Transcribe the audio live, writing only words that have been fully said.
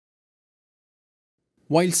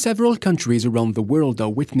While several countries around the world are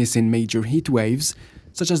witnessing major heat waves,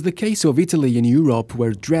 such as the case of Italy in Europe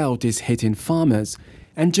where drought is hitting farmers,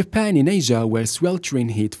 and Japan in Asia where sweltering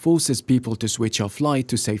heat forces people to switch off light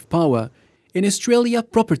to save power, in Australia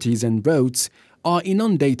properties and roads are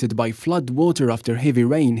inundated by flood water after heavy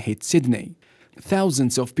rain hit Sydney.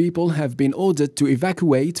 Thousands of people have been ordered to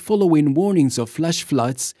evacuate following warnings of flash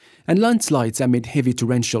floods and landslides amid heavy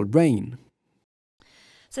torrential rain.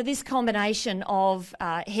 So this combination of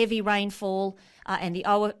heavy rainfall and the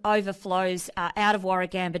overflows out of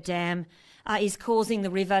Warragamba Dam is causing the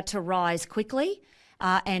river to rise quickly,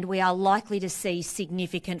 and we are likely to see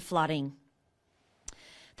significant flooding.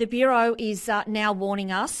 The Bureau is now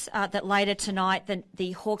warning us that later tonight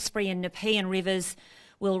the Hawkesbury and Nepean rivers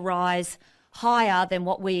will rise higher than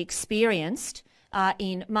what we experienced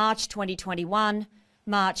in March 2021,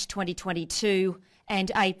 March 2022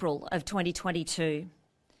 and April of 2022.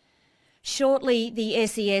 Shortly, the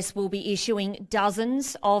SES will be issuing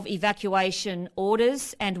dozens of evacuation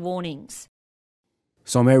orders and warnings.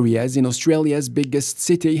 Some areas in Australia's biggest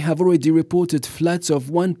city have already reported floods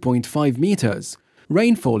of 1.5 metres.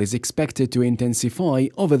 Rainfall is expected to intensify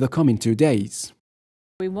over the coming 2 days.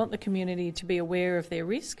 We want the community to be aware of their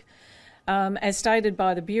risk. As stated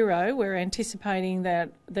by the Bureau, we're anticipating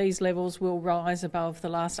that these levels will rise above the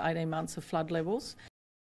last 18 months of flood levels.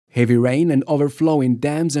 Heavy rain and overflowing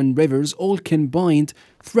dams and rivers all combined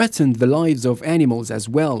threatened the lives of animals as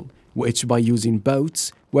well, which by using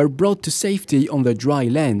boats were brought to safety on the dry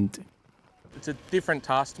land. It's a different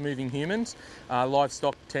task to moving humans.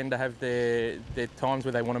 Livestock tend to have their times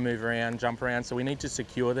where they want to move around, jump around, so we need to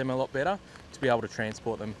secure them a lot better to be able to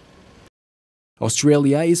transport them.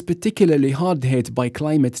 Australia is particularly hard hit by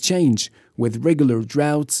climate change, with regular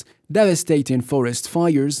droughts, devastating forest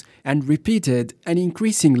fires, and repeated and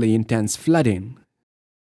increasingly intense flooding.